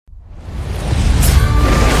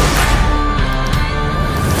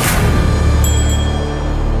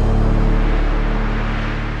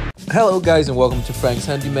Hello guys and welcome to Frank's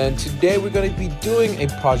Handyman. Today we're going to be doing a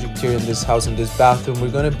project here in this house, in this bathroom.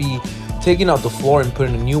 We're going to be taking out the floor and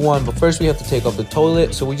putting a new one, but first we have to take out the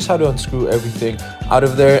toilet. So we just had to unscrew everything out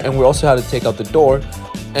of there, and we also had to take out the door.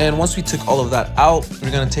 And once we took all of that out, we're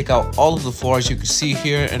going to take out all of the floor, as you can see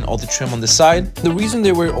here, and all the trim on the side. The reason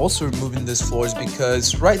they were also removing this floor is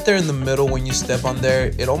because right there in the middle, when you step on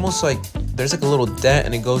there, it almost like there's like a little dent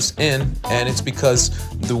and it goes in, and it's because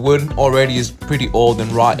the wood already is pretty old and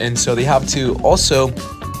rotten, so they have to also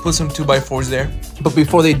put some 2x4s there. But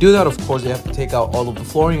before they do that, of course, they have to take out all of the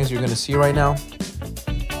flooring, as you're going to see right now.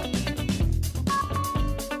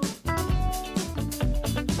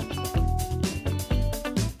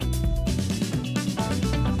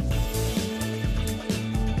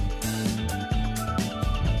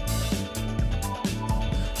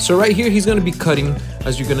 So right here, he's going to be cutting,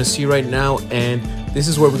 as you're going to see right now, and this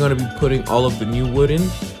is where we're going to be putting all of the new wood in.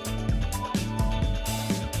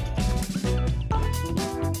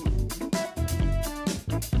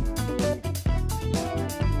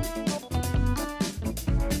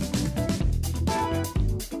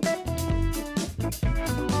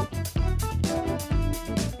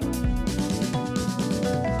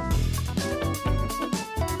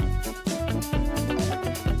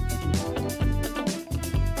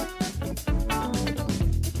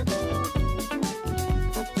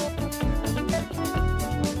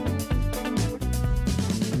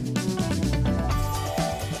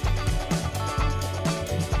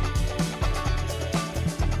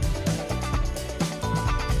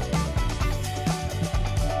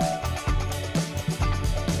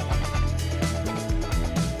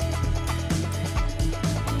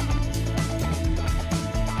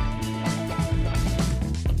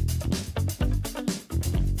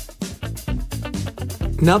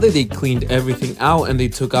 Now that they cleaned everything out and they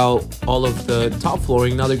took out all of the top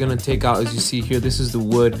flooring, now they're going to take out, as you see here, this is the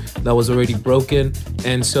wood that was already broken.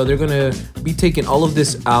 And so they're going to be taking all of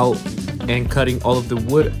this out and cutting all of the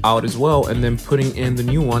wood out as well, and then putting in the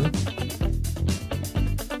new one.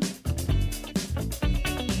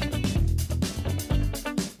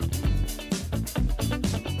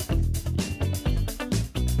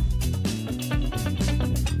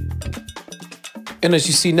 And as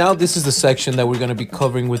you see now, this is the section that we're going to be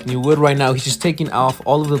covering with new wood. Right now, he's just taking off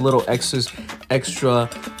all of the little extra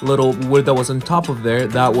little wood that was on top of there.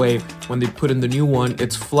 That way, when they put in the new one,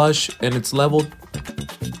 it's flush and it's leveled.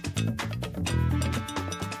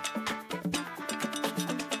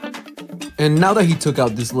 And now that he took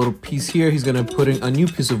out this little piece here, he's going to put in a new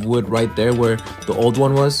piece of wood right there where the old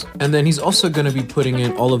one was. And then he's also going to be putting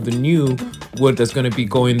in all of the new wood that's going to be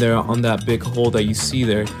going there on that big hole that you see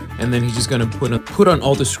there. And then he's just going to put on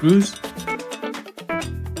all the screws.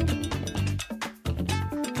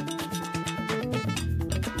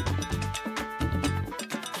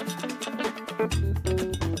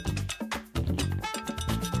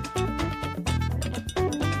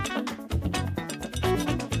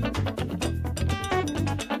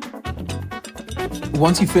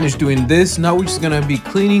 Once you finish doing this, now we're just gonna be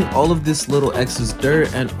cleaning all of this little excess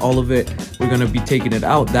dirt, and all of it, we're gonna be taking it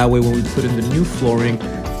out. That way, when we put in the new flooring,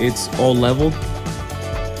 it's all leveled.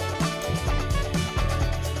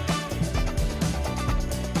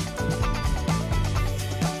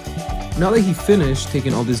 Now that he finished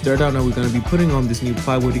taking all this dirt out, now we're going to be putting on this new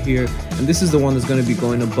plywood here, and this is the one that's going to be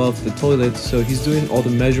going above the toilet. So he's doing all the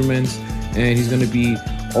measurements, and he's going to be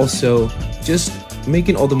also just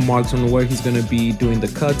making all the marks on where he's going to be doing the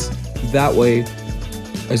cuts. That way,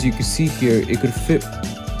 as you can see here, it could fit.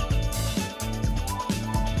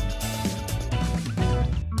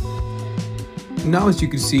 Now, as you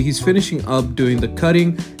can see, he's finishing up doing the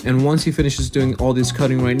cutting, and once he finishes doing all this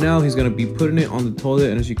cutting right now, he's going to be putting it on the toilet,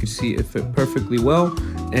 and as you can see, it fit perfectly well.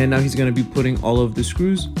 And now he's going to be putting all of the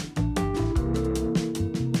screws.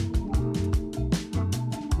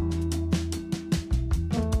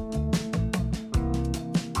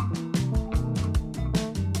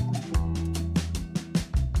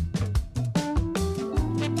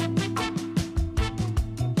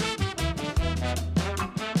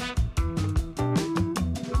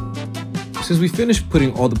 Since we finished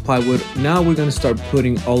putting all the plywood, now we're going to start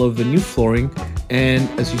putting all of the new flooring. And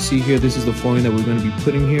as you see here, this is the flooring that we're going to be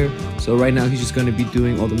putting here. So right now he's just going to be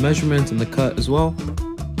doing all the measurements and the cut as well.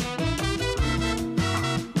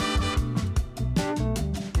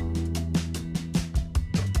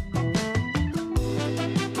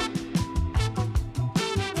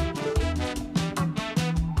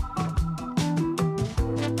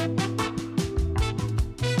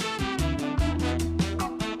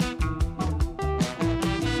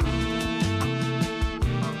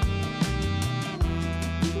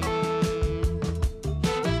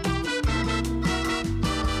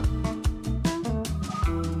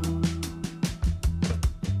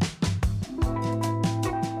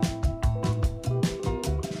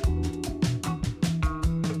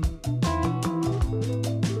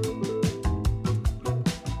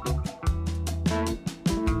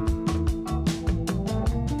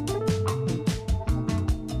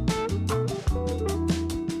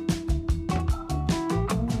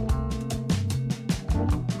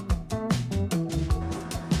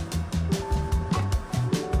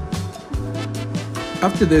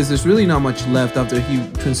 After this, there's really not much left after he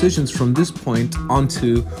transitions from this point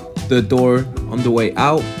onto the door on the way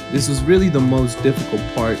out. This was really the most difficult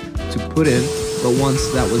part to put in, but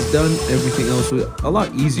once that was done, everything else was a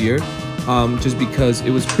lot easier, just because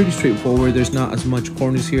it was pretty straightforward. There's not as much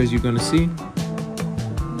corners here as you're gonna see.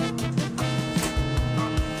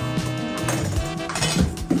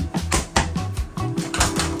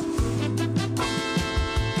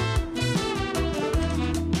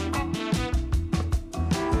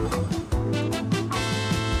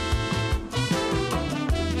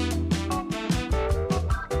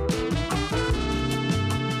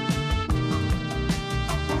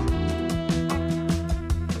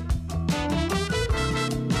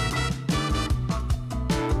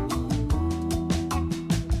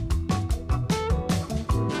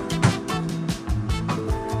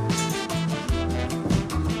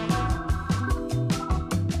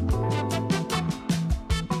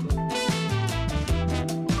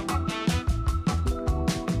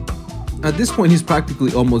 At this point, he's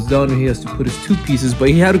practically almost done, and he has to put his two pieces, but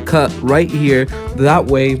he had to cut right here. That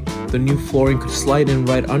way, the new flooring could slide in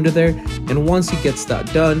right under there. And once he gets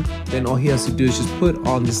that done, then all he has to do is just put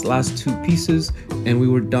on this last two pieces, and we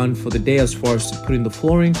were done for the day as far as putting the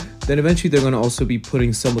flooring. Then eventually, they're going to also be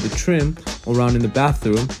putting some of the trim around in the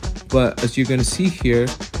bathroom. But as you're going to see here,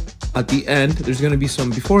 at the end, there's going to be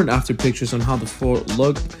some before and after pictures on how the floor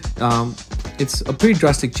looked. It's a pretty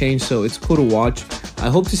drastic change, so it's cool to watch. I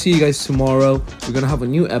hope to see you guys tomorrow. We're gonna have a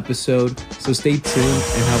new episode, so stay tuned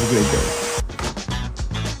and have a great day.